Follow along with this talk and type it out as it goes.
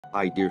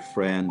Hi, dear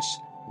friends.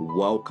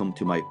 Welcome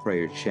to my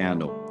prayer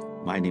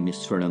channel. My name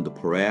is Fernando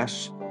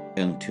Perez,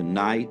 and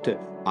tonight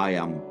I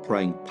am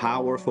praying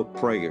powerful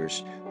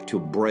prayers to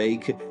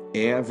break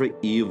every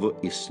evil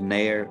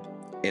snare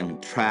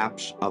and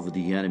traps of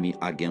the enemy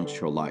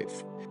against your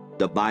life.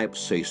 The Bible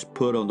says,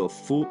 put on the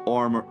full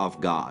armor of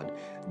God,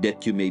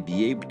 that you may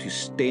be able to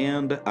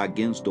stand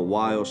against the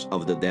wiles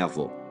of the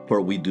devil.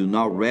 For we do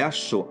not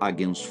wrestle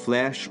against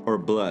flesh or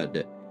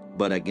blood,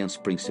 but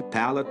against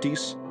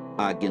principalities,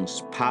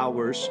 against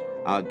powers,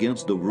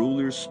 against the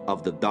rulers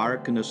of the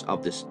darkness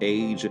of this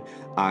age,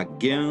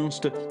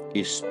 against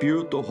a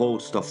spiritual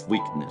host of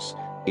weakness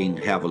in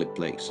heavenly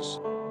places.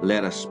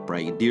 Let us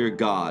pray. Dear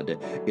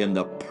God, in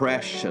the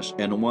precious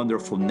and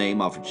wonderful name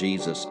of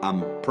Jesus,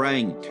 I'm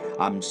praying.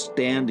 I'm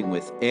standing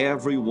with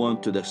everyone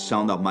to the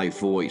sound of my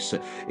voice,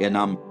 and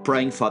I'm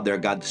praying, Father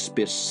God,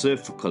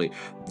 specifically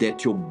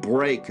that you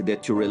break,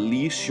 that you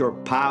release your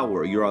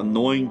power, your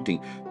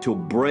anointing to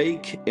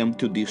break and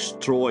to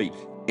destroy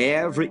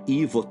every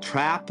evil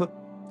trap,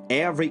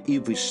 every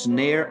evil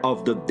snare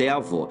of the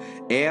devil,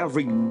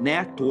 every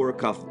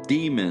network of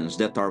demons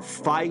that are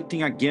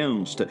fighting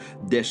against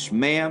this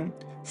man,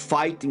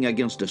 fighting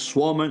against this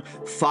woman,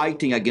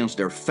 fighting against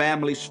their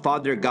families.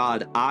 Father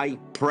God, I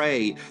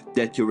pray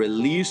that you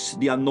release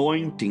the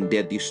anointing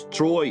that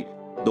destroy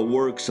the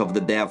works of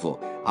the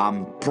devil.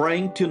 I'm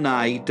praying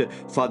tonight,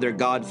 Father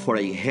God, for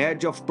a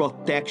hedge of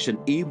protection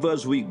even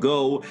as we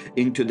go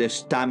into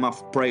this time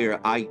of prayer.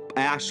 I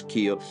ask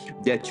you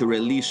that you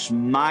release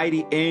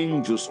mighty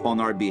angels on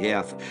our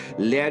behalf.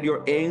 Let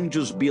your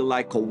angels be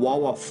like a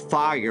wall of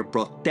fire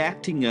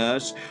protecting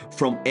us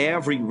from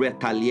every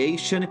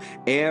retaliation,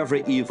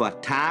 every evil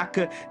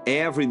attack,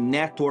 every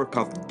network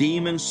of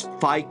demons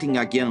fighting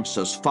against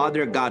us.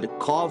 Father God,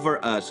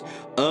 cover us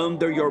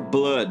under your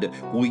blood.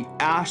 We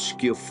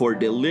ask you for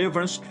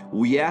deliverance.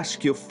 We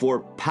ask you for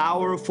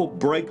powerful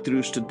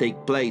breakthroughs to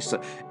take place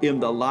in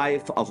the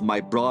life of my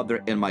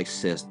brother and my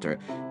sister.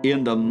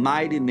 In the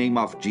mighty name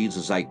of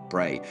Jesus, I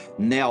pray.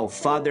 Now,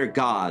 Father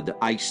God,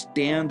 I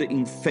stand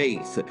in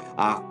faith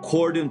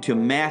according to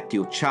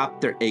Matthew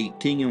chapter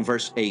 18 and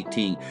verse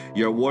 18.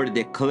 Your word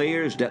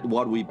declares that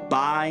what we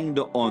bind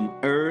on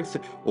earth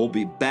will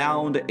be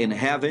bound in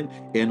heaven,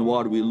 and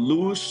what we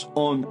loose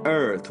on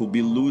earth will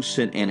be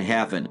loosened in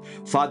heaven.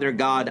 Father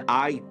God,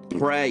 I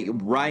pray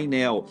right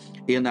now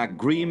in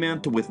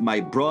agreement with my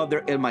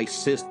brother and my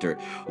sister,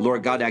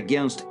 Lord God,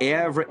 against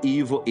every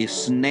evil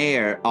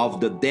snare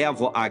of the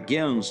devil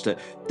against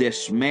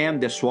this man,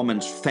 this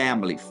woman's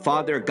family.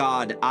 Father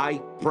God,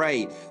 I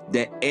pray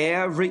that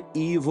every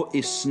evil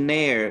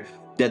snare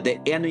that the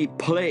enemy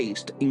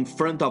placed in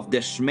front of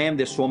this man,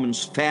 this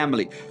woman's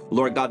family,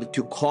 Lord God,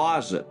 to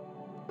cause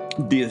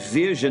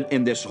division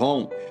in this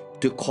home,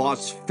 to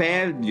cause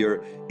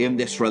failure in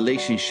this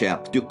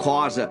relationship, to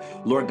cause,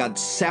 Lord God,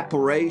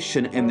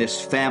 separation in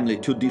this family,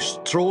 to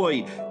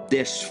destroy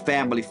this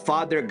family.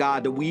 Father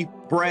God, we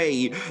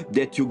pray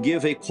that you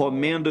give a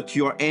command to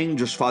your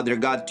angels, Father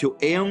God, to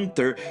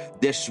enter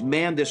this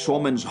man, this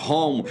woman's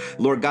home,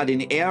 Lord God,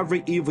 in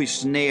every evil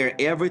snare,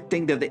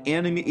 everything that the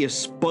enemy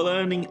is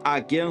planning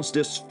against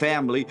this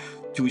family,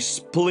 to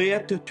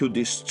split, to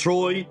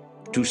destroy,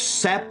 to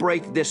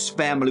separate this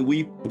family.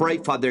 We pray,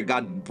 Father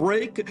God,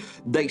 break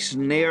the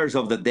snares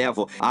of the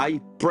devil.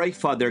 I pray,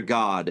 Father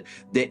God,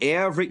 that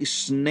every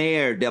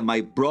snare that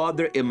my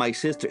brother and my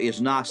sister is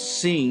not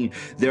seeing,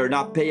 they're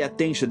not paying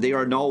attention, they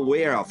are not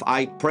aware of,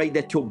 I pray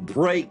that you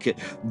break,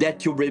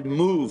 that you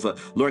remove.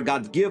 Lord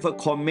God, give a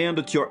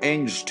command to your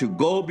angels to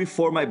go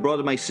before my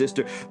brother, my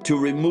sister, to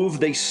remove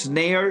the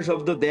snares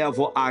of the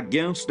devil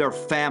against their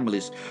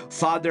families.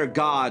 Father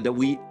God,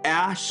 we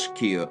ask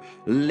you,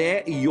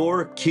 let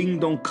your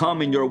kingdom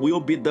come and your will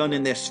be done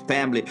in this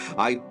family.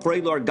 I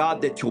pray, Lord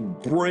God, that you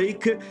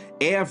break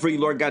every,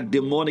 Lord God,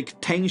 demonic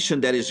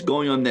tension that is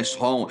going on in this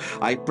home.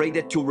 I pray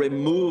that you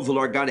remove,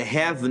 Lord God,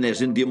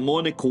 heaviness and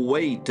demonic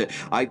weight.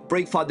 I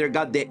pray, Father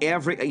God, that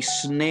every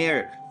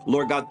snare,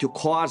 Lord God, to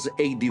cause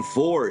a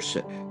divorce,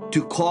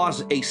 to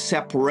cause a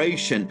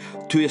separation,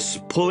 to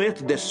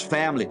split this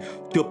family,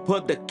 to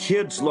put the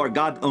kids, Lord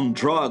God, on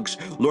drugs,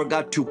 Lord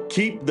God, to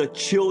keep the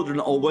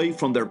children away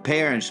from their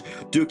parents,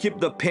 to keep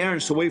the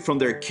parents away from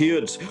their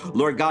kids.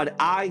 Lord God,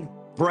 I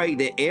pray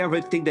that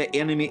everything the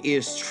enemy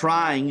is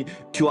trying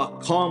to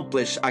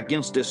accomplish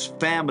against this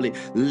family,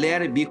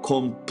 let it be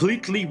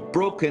completely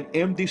broken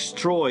and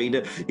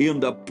destroyed in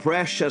the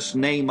precious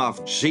name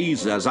of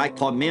Jesus. I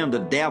command the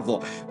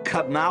devil,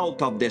 come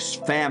out of this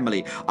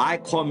family. I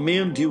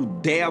command you,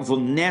 devil,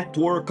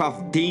 network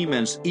of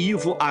demons,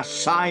 evil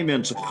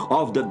assignments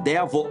of the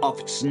devil,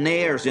 of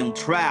snares and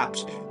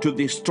traps to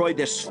destroy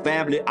this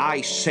family.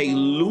 I say,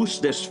 loose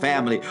this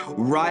family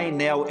right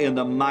now in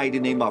the mighty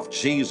name of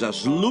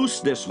Jesus.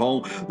 Loose this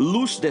home,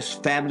 loose this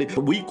family.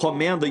 We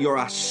command your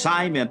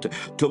assignment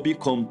to be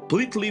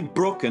completely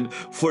broken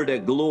for the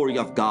glory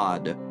of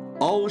God.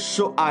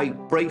 Also, I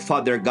pray,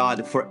 Father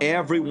God, for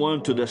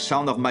everyone to the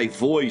sound of my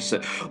voice,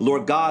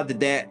 Lord God,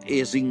 that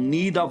is in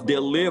need of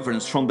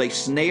deliverance from the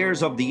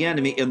snares of the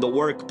enemy in the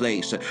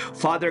workplace.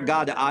 Father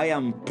God, I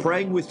am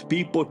praying with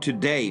people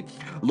today.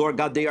 Lord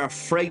God, they are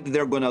afraid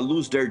they're going to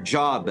lose their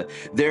job.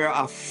 They're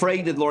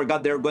afraid that, Lord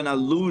God, they're going to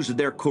lose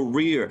their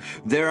career.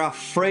 They're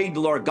afraid,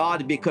 Lord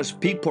God, because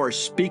people are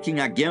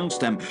speaking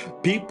against them.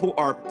 People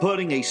are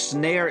putting a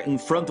snare in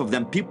front of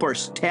them. People are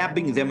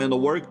stabbing them in the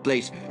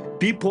workplace.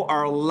 People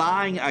are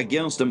lying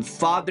against them.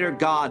 Father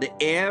God,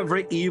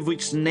 every evil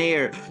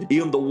snare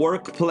in the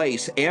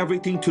workplace,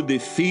 everything to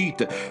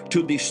defeat,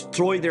 to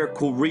destroy their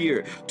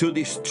career, to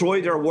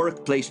destroy their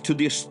workplace, to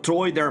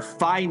destroy their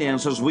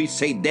finances, we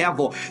say,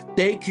 devil,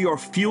 take your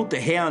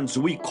filthy hands.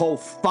 We call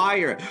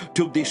fire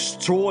to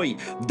destroy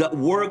the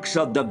works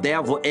of the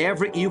devil,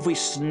 every evil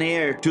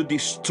snare to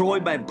destroy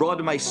my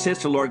brother, my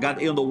sister, Lord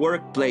God, in the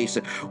workplace.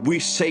 We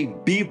say,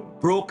 be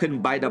broken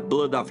by the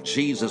blood of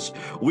Jesus.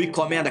 We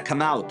command,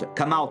 come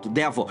out,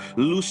 devil,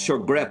 loose your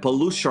grip,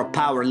 loose your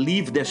power,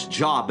 leave this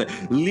job,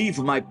 leave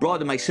my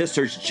brother, my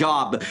sister's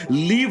job,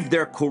 leave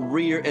their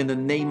career in the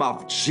name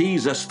of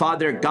Jesus.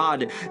 Father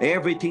God,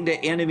 everything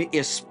the enemy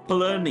is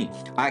planning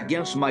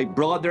against my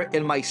brother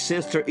and my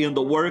sister in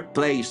the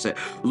workplace,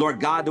 Lord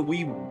God,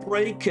 we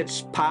break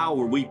its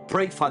power. We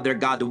pray, Father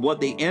God,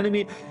 what the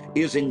enemy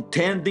is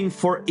intending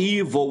for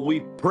evil, we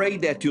pray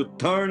that you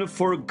turn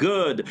for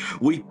good.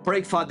 We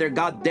pray, Father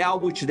God,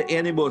 that which the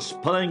enemy was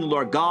planning,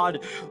 Lord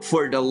God,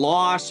 for the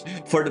loss,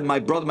 for my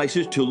brother, my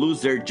sister to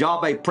lose their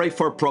job. I pray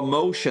for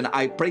promotion.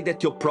 I pray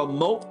that you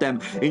promote them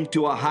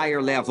into a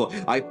higher level.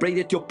 I pray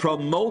that you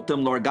promote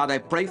them, Lord God. I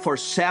pray for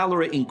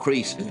salary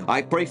increase.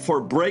 I pray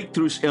for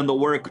breakthroughs in the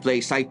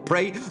workplace. I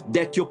pray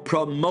that you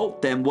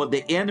promote them, what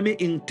the enemy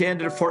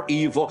intended for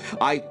evil.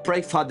 I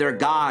pray, Father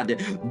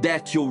God,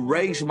 that you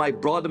raise my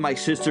brother, my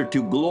sister,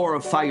 to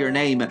glorify your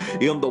name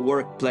in the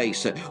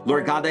workplace.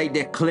 Lord God, I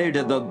declare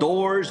that the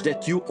doors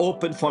that you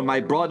open for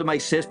my brother, my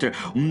sister,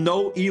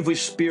 no evil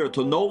spirit,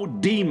 no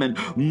demon,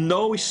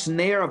 no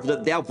snare of the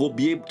devil will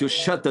be able to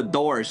shut the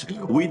doors.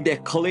 We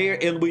declare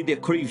and we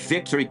decree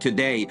victory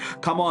today.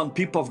 Come on,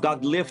 people of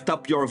God, lift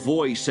up your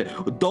voice.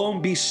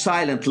 Don't be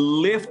silent.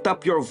 Lift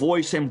up your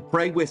voice and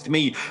pray with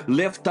me.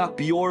 Lift up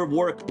your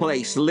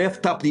workplace.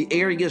 Lift up the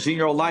areas in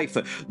your life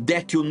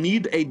that you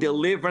need a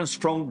deliverance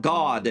from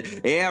God.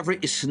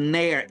 Every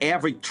snare,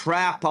 every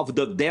trap of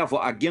the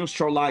devil against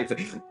your life,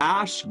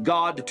 ask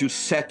God to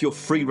set you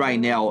free right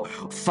now.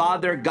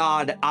 Father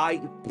God,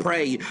 I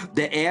pray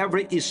that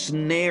every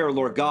snare,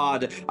 Lord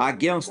God,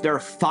 against their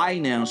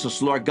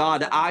finances, Lord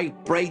God, I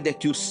pray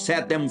that you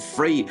set them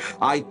free.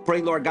 I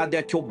pray, Lord God,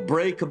 that you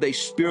break the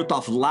spirit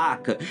of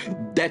lack,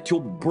 that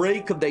you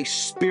break the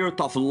spirit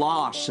of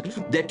loss,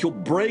 that you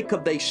break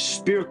the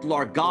spirit,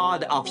 Lord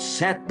God, of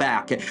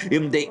setback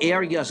in the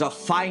areas of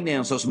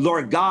finances.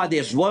 Lord God,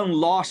 is one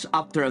loss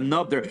after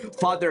another.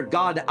 Father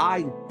God,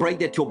 I pray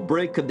that you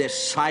break this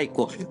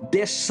cycle.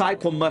 This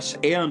cycle must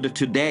end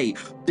today.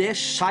 This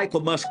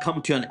cycle must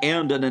come to an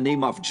end in the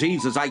name of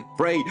Jesus. I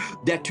pray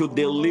that you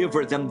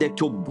deliver them, that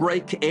you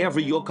break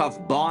every yoke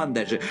of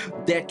bondage,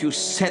 that you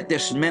set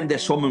this man,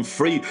 this woman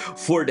free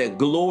for the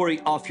glory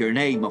of your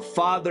name.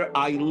 Father,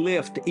 I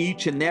lift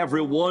each and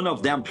every one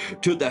of them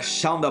to the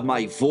sound of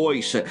my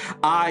voice.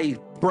 I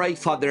pray,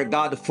 Father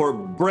God, for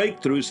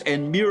breakthroughs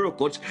and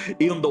miracles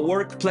in the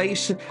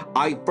workplace.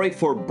 I pray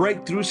for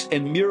breakthroughs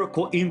and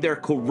miracle in their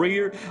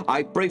career.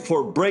 I pray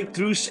for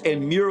breakthroughs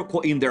and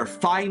miracle in their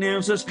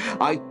finances.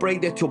 I pray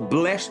that you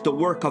bless the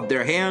work of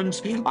their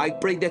hands. I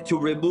pray that you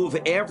remove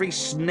every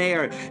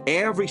snare,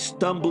 every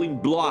stumbling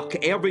block,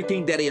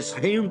 everything that is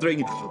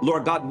hindering,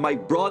 Lord God, my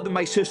brother,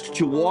 my sister,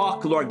 to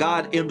walk, Lord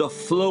God, in the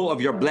flow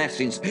of your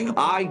blessings.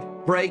 I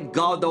pray,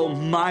 God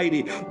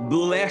Almighty,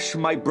 bless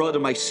my brother,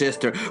 my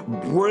sister.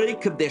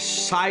 Break the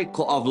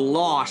cycle of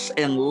loss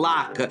and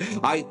lack.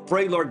 I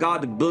pray, Lord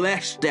God,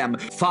 bless them.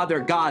 Father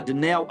God,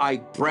 now I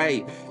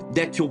pray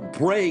that you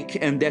break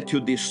and that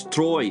you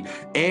destroy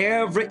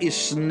every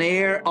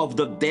snare of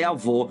the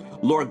devil,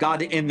 Lord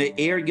God, in the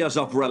areas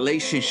of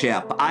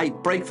relationship. I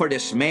pray for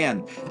this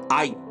man.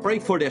 I pray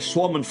for this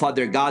woman,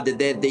 Father God, that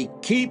they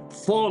keep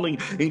falling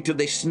into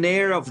the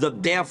snare of the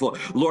devil,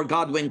 Lord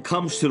God, when it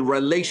comes to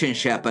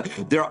relationship.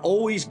 They're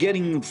always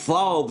getting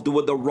involved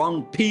with the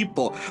wrong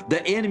people.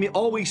 The enemy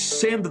always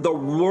sends the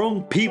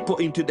wrong people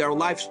into their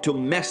lives to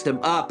mess them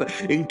up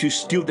and to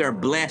steal their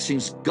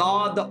blessings.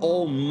 God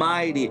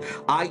Almighty,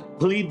 I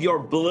plead your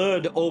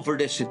blood over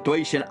the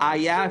situation.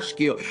 I ask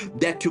you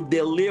that you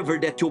deliver,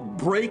 that you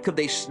break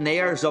the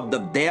snares of the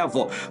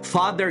devil.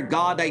 Father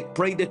God, I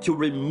pray that you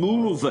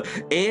remove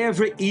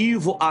every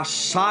evil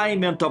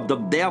assignment of the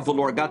devil,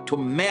 Lord God, to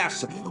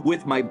mess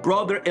with my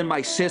brother and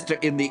my sister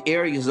in the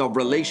areas of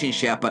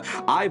relationship.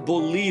 I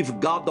believe,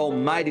 God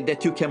Almighty,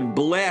 that you can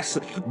bless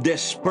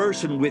this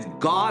person with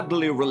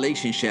godly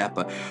relationship.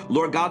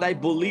 Lord God, I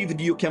believe that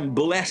you can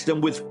bless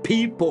them with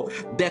people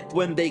that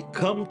when they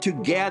come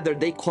together,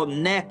 they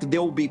connect,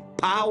 they'll be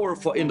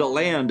powerful in the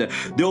land.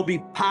 They'll be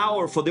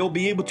powerful. They'll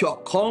be able to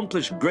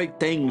accomplish great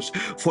things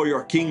for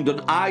your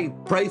kingdom. I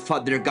pray,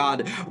 Father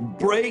God,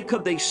 break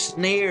the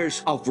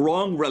snares of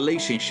wrong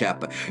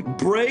relationship.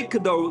 Break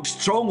the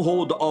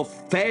stronghold of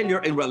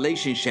failure in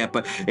relationship.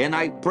 And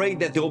I pray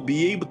that they'll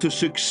be able to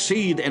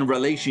succeed in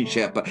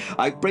relationship.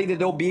 I pray that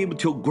they'll be able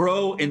to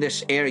grow in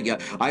this area.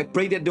 I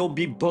pray that they'll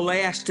be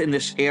blessed in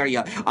this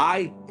area.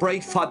 I pray,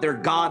 Father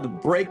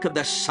God, break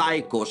the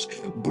cycles,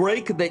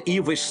 break the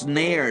evil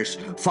snares.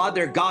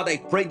 Father God, I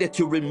pray that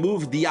you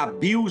remove the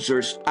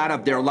abusers out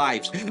of their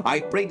lives. I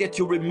pray that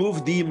you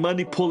remove the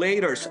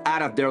manipulators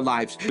out of their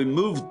lives.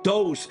 Remove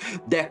those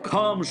that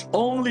comes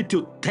only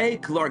to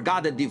take, Lord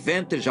God,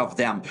 advantage of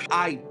them.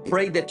 I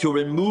pray that you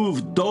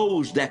remove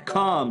those that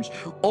comes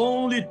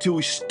only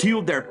to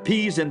steal their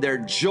peace and their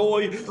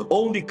joy,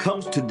 only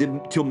comes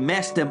to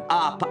mess them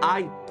up.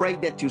 I pray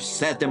that you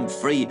set them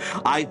free.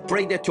 I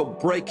pray that you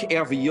break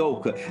every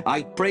yoke.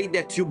 I pray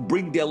that you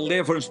bring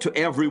deliverance to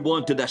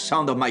everyone to the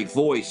sound of my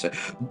voice.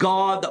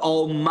 God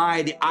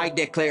Almighty, I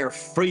declare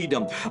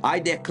freedom. I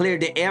declare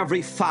that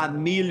every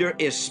familiar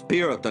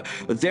spirit,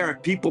 there are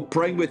people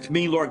praying with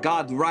me, Lord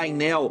God, right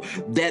now,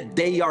 that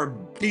they are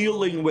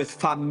dealing with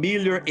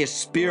familiar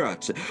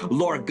spirits.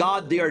 Lord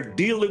God, they are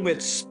dealing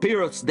with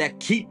spirits that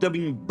keep them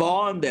in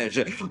bondage.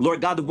 Lord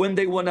God, when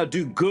they want to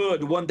do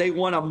good, when they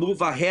want to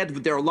move ahead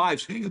with their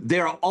lives,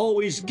 they're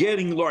always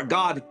getting, Lord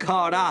God,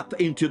 caught up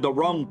into the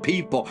wrong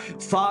people.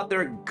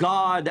 Father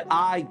God,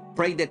 I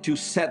pray that you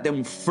set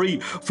them free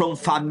from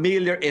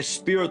familiar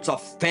spirits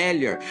of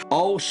failure.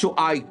 Also,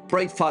 I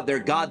pray, Father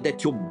God,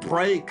 that you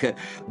break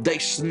the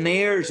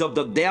snares of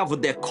the devil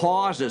that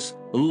causes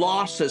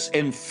losses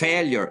and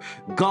failure.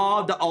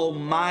 God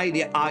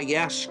Almighty, I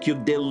ask you,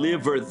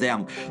 deliver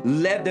them.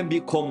 Let them be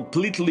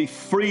completely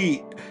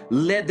free.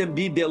 Let them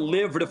be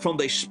delivered from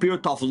the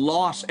spirit of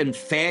loss and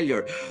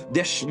failure.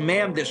 This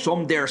man, this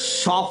woman, they're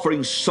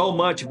suffering so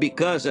much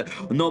because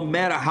no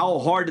matter how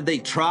hard they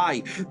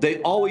try,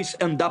 they always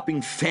end up in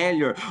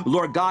failure.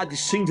 Lord God, it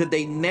seems that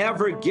they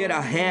never get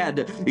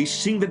ahead. It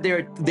seems that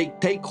they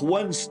take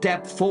one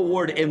step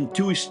forward and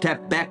two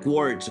steps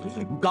backwards.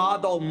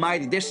 God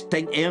Almighty, this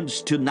thing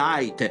ends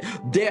tonight.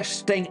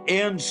 This thing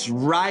ends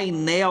right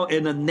now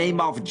in the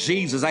name of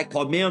Jesus. I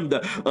command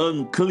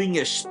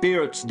unclean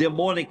spirits,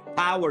 demonic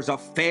powers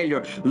of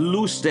failure,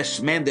 loose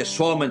this man, this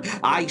woman.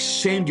 I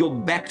send you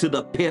back to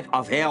the pit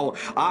of hell.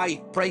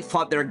 I pray,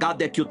 Father God,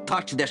 that you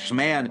touch this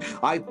man.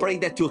 I pray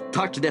that you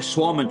touch this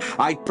woman.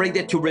 I pray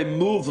that you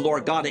remove,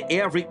 Lord God,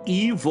 every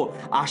evil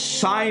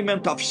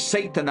assignment of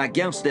Satan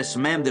against this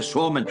man, this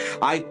woman.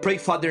 I pray,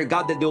 Father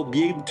God, that they'll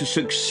be able to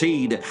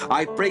succeed.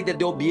 I pray that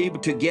they'll be able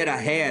to get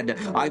ahead.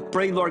 I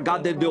pray, Lord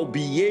God, that they'll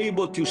be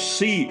able to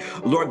see,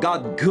 Lord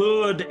God,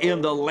 good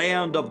in the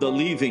land of the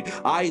living.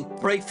 I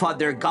pray,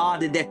 Father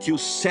God, that you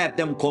set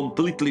them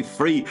completely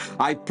free.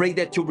 I pray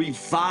that you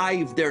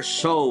revive their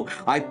soul.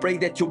 I pray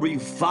that you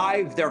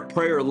revive their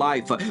prayer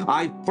life.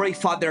 I pray,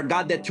 Father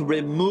God, that you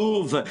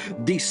remove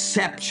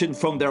deception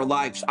from their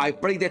lives. I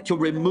pray that you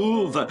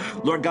remove,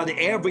 Lord God,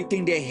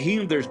 everything that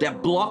hinders,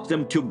 that blocks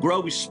them to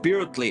grow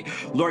spiritually.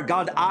 Lord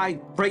God, I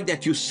pray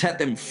that you set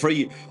them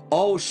free.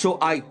 Also,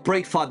 I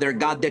pray, Father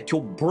God, that you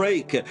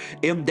break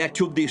and that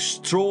you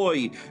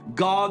destroy,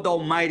 God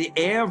Almighty,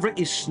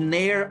 every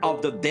snare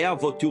of the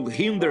devil to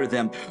hinder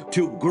them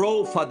to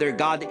grow, Father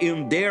God,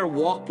 in their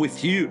walk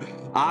with you.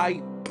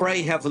 I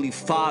pray, Heavenly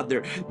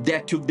Father,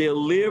 that you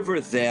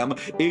deliver them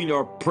in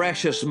your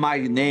precious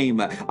mighty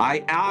name.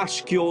 I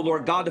ask you,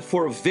 Lord God,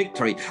 for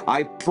victory.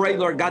 I pray,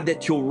 Lord God,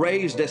 that you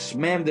raise this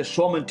man, this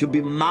woman to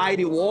be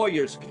mighty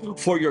warriors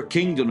for your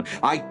kingdom.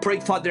 I pray,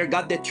 Father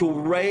God, that you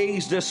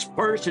raise this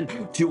person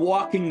to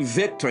walk in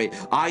victory.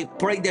 I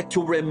pray that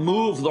you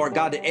remove, Lord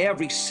God,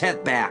 every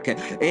setback,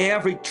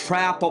 every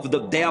trap of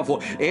the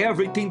devil,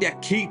 everything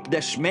that keeps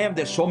this man,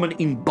 this woman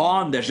in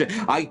bondage.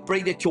 I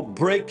pray that you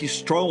break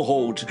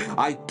strongholds.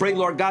 I pray,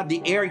 Lord God,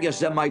 the areas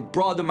that my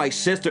brother, my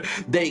sister,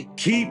 they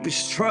keep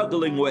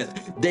struggling with.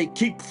 They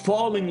keep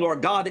falling,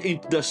 Lord God,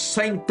 into the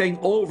same thing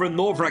over and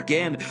over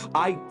again.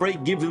 I pray,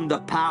 give them the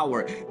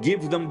power,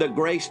 give them the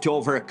grace to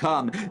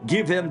overcome,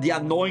 give them the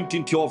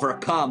anointing to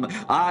overcome.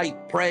 I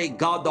pray,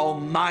 God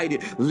Almighty,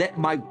 let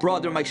my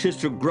brother, my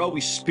sister grow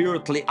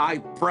spiritually. I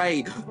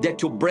pray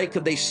that you break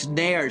the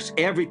snares,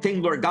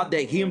 everything, Lord God,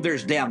 that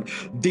hinders them,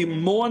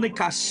 demonic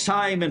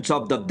assignments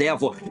of the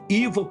devil,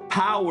 evil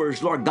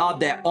powers, Lord God,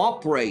 that operate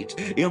operate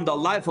in the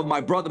life of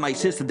my brother, my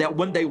sister, that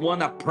when they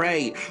want to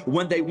pray,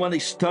 when they want to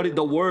study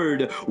the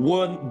word,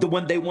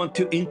 when they want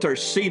to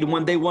intercede,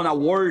 when they want to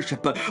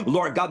worship,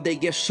 Lord God, they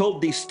get so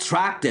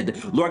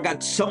distracted. Lord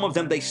God, some of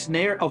them, the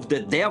snare of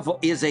the devil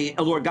is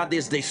Lord God,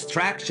 is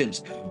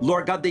distractions.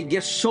 Lord God, they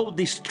get so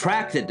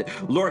distracted.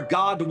 Lord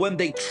God, when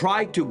they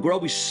try to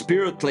grow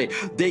spiritually,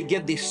 they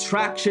get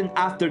distraction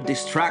after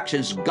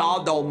distractions.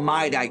 God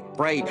Almighty, I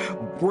pray,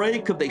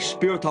 break the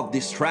spirit of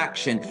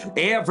distraction,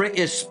 every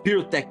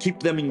spirit that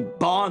keeps them in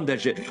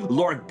bondage.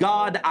 Lord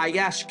God, I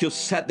ask you,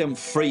 set them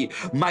free.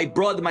 My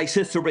brother, my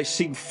sister,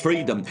 receive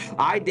freedom.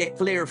 I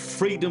declare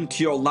freedom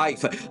to your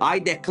life. I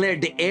declare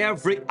that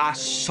every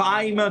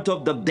assignment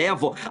of the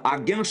devil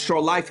against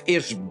your life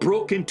is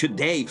broken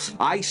today.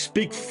 I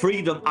speak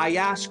freedom. I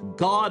ask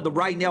God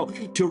right now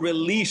to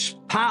release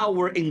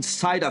power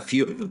inside of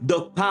you,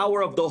 the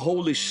power of the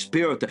Holy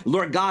Spirit.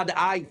 Lord God,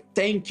 I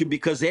thank you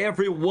because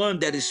everyone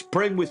that is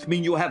praying with me,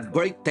 you have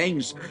great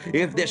things.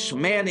 If this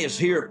man is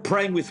here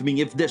praying with me,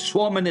 if this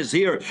woman is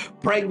here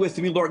praying with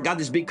me, Lord God,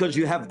 is because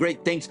you have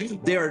great things.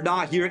 They're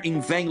not here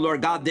in vain,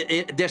 Lord God.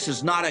 This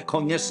is not a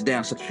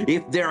coincidence.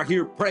 If they're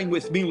here praying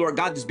with me, Lord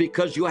God, it's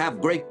because you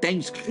have great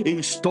things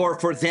in store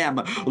for them,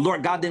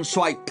 Lord God. And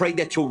so I pray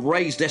that you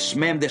raise this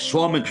man, this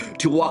woman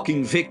to walk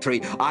in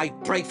victory. I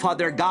pray,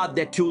 Father God,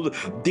 that you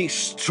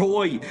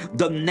destroy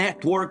the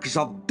networks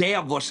of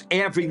devils,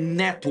 every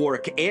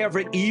network,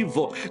 every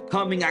evil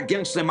coming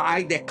against them.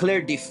 I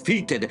declare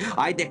defeated.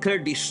 I declare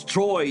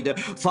destroyed.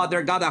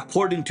 Father God,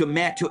 according to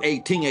Matthew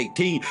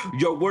 18:18,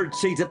 your word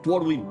says that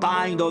what we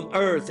bind on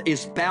earth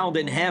is bound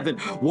in heaven.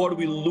 What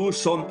we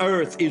loose on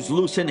earth is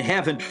loose in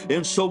heaven.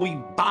 And so we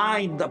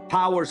bind the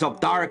powers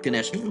of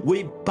darkness.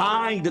 We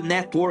bind the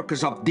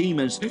networks of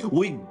demons.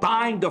 We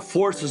bind the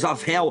forces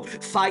of hell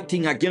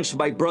fighting against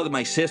my brother,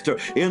 my sister.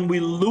 And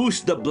we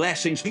loose the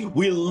blessings.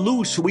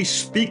 We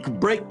speak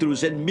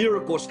breakthroughs and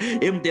miracles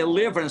and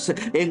deliverance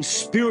and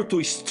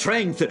spiritual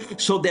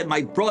strength so that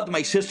my brother,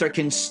 my sister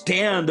can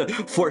stand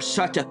for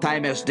such a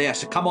time as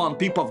this. Come on,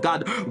 people of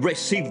God,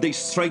 receive the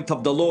strength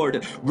of the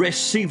Lord.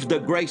 Receive the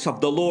grace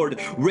of the Lord.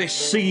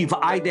 Receive.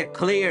 I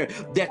declare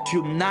that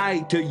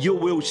tonight you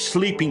will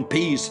sleep in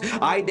peace.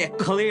 I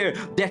declare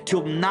that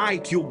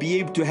tonight you'll be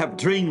able to have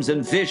dreams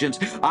and visions.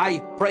 I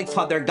pray,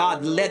 Father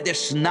God, let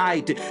this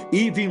night,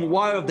 even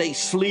while they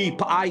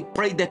sleep, I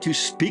pray that you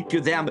speak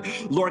to them.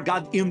 Lord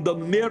God, in the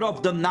middle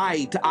of the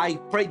night, I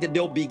pray that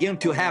they'll begin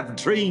to have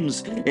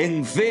dreams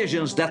and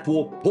visions that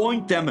will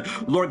point them,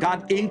 Lord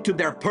God, into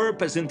their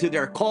purpose, into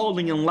their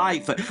calling in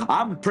life.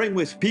 I'm praying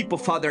with people,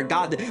 Father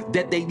God,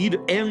 that they need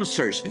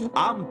answers.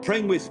 I'm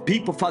praying with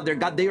people, Father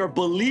God, they are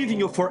believing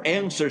you for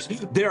answers.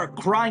 They are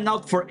crying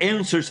out for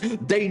answers.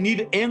 They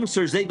need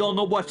answers. They don't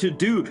know what to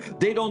do.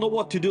 They don't know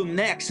what to do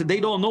next. They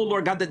don't know,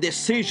 Lord God, the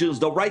decisions,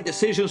 the right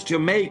decisions to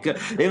make.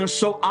 And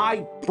so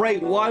I pray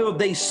while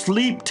they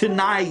sleep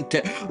tonight,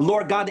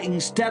 Lord God,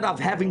 instead of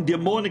having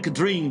demonic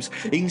dreams,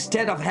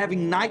 instead of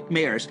having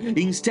nightmares,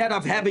 instead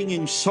of having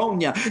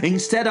insomnia,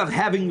 instead of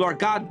having, Lord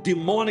God,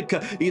 demonic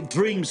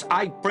dreams,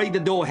 I pray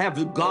that they'll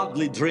have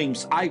godly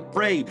dreams. I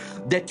pray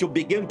that you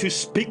begin to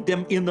speak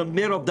them in the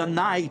middle of the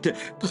night,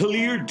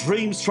 clear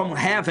dreams from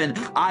heaven.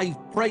 I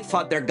pray,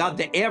 Father God,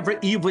 that every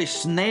evil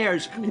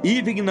snares,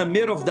 even in the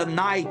middle of the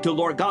night,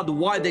 Lord God,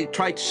 while they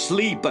try to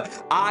sleep,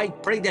 I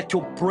pray that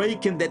you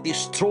break and that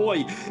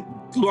destroy,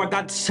 Lord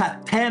God,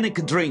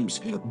 satanic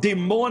dreams,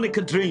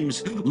 demonic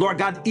dreams, Lord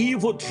God,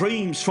 evil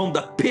dreams from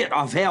the pit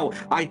of hell.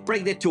 I pray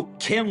that you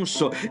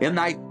cancel, and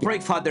I pray,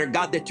 Father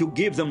God, that you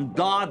give them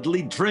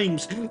godly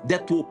dreams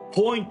that will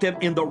point them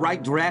in the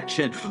right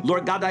direction.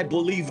 Lord God, I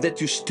believe that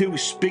you're still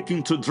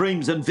speaking to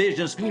dreams and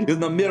visions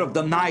in the middle of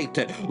the night.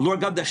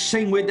 Lord God, the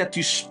same way that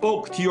you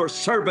spoke to your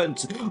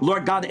servants,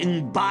 Lord God,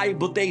 in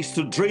Bible days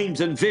to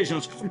dreams and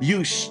visions,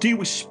 you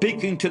still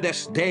speaking to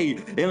this day.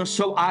 And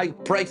so I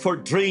pray for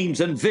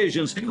dreams and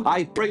visions.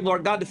 I pray,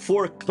 Lord God,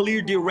 for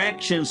clear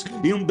directions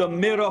in the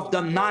middle of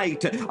the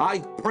night. I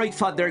pray,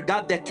 Father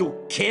God, that you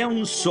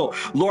cancel,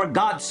 Lord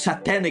God,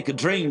 satanic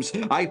dreams.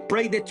 I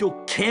pray that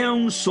you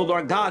cancel,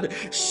 Lord God,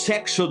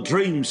 sexual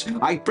dreams.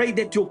 I pray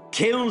that you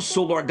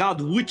cancel, Lord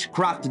God,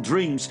 witchcraft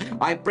dreams.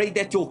 I pray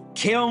that you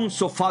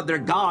cancel, Father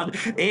God,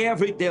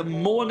 every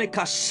demonic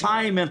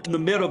assignment in the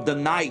middle of the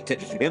night.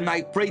 And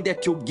I pray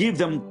that you give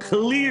them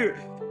clear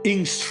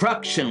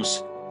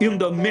instructions in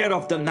the middle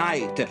of the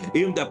night.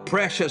 In the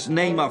precious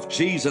name of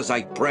Jesus,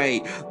 I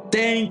pray.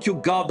 Thank you,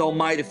 God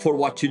Almighty, for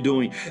what you're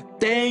doing.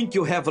 Thank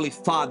you, Heavenly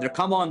Father.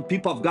 Come on,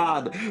 people of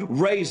God,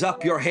 raise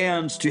up your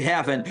hands to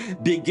heaven.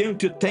 Begin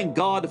to thank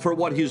God for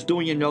what He's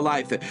doing in your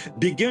life.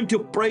 Begin to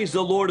praise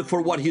the Lord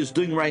for what He's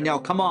doing right now.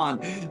 Come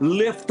on,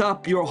 lift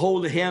up your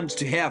holy hands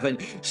to heaven.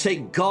 Say,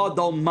 God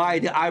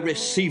Almighty, I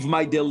receive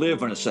my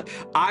deliverance.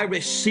 I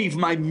receive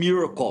my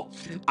miracle.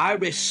 I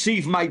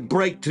receive my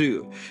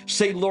breakthrough.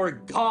 Say,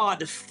 Lord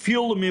God,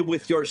 fill me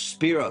with your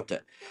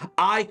Spirit.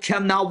 I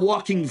cannot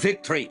walk in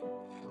victory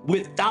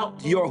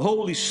without your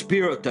Holy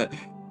Spirit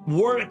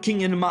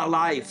working in my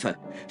life.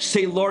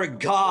 Say, Lord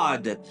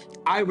God,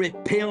 I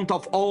repent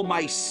of all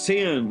my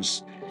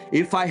sins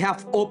If I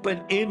have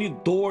opened any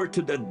door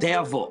to the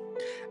devil,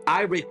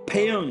 I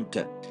repent,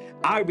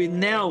 I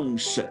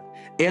renounce,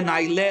 and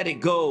I let it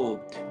go.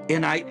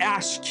 And I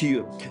ask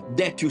you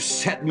that you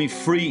set me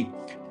free,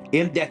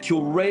 and that you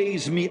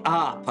raise me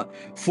up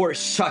for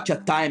such a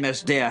time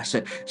as this.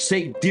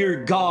 Say,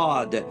 dear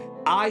God,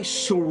 I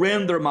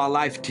surrender my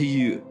life to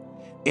you,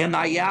 and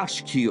I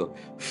ask you,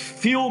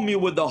 fill me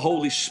with the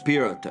Holy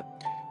Spirit.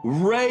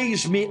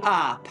 Raise me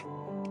up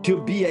to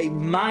be a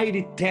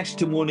mighty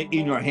testimony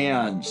in your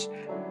hands.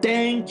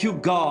 Thank you,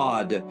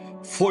 God,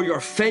 for your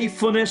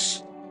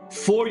faithfulness,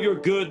 for your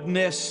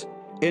goodness,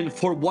 and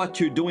for what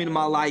you're doing in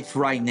my life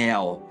right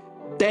now.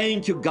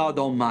 Thank you, God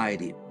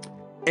Almighty.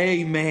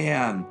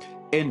 Amen.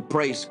 And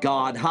praise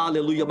God.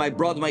 Hallelujah. My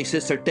brother, my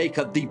sister, take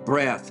a deep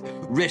breath.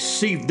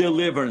 Receive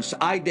deliverance.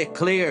 I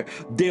declare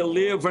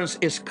deliverance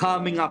is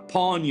coming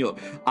upon you.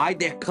 I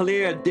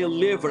declare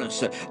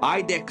deliverance.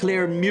 I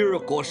declare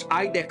miracles.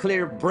 I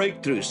declare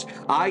breakthroughs.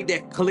 I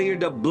declare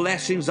the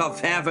blessings of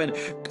heaven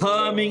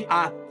coming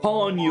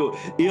upon you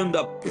in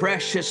the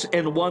precious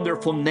and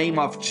wonderful name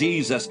of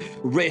Jesus.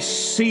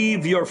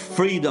 Receive your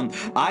freedom.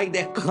 I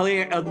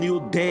declare a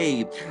new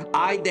day.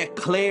 I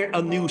declare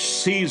a new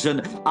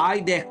season.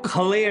 I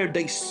declare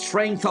the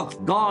strength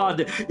of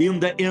God in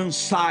the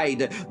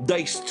inside,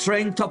 the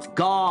strength of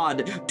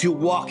God to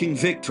walk in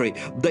victory,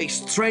 the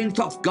strength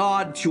of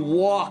God to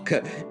walk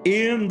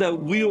in the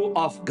will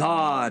of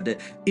God.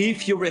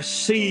 If you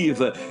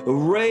receive,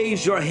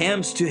 raise your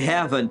hands to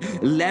heaven.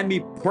 Let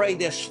me pray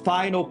this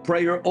final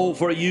prayer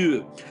over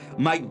you,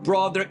 my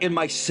brother and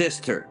my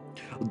sister.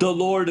 The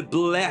Lord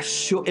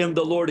bless you and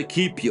the Lord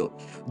keep you.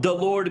 The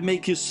Lord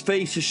make his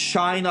face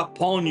shine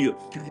upon you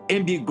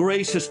and be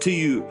gracious to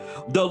you.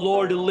 The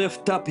Lord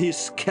lift up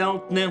his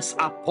countenance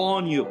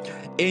upon you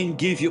and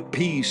give you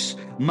peace.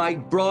 My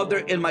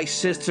brother and my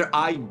sister,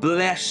 I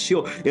bless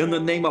you in the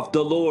name of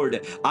the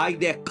Lord. I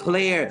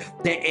declare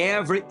that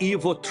every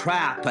evil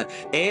trap,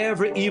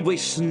 every evil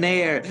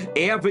snare,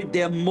 every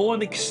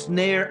demonic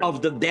snare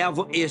of the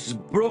devil is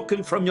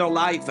broken from your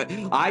life.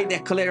 I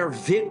declare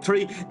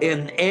victory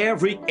in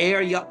every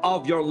area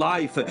of your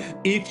life.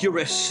 If you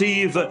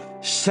receive,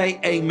 say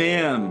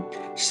amen.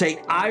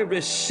 Say, I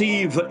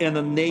receive in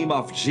the name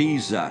of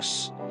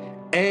Jesus.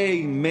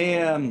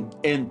 Amen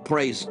and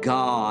praise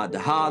God.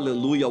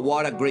 Hallelujah.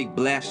 What a great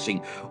blessing.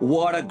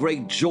 What a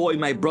great joy,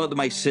 my brother,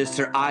 my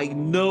sister. I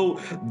know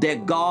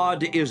that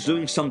God is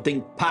doing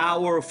something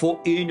powerful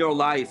in your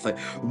life.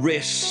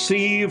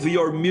 Receive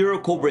your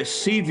miracle,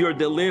 receive your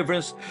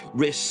deliverance,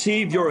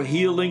 receive your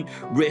healing,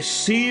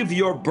 receive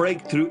your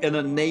breakthrough in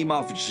the name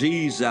of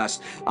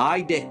Jesus.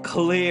 I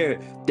declare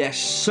that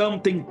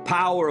something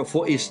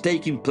powerful is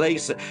taking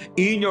place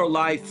in your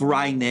life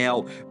right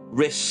now.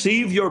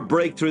 Receive your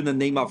breakthrough in the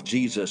name of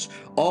Jesus.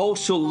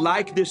 Also,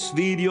 like this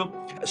video,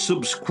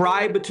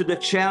 subscribe to the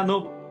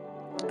channel,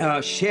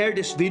 share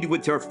this video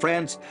with your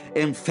friends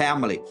and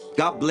family.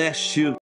 God bless you.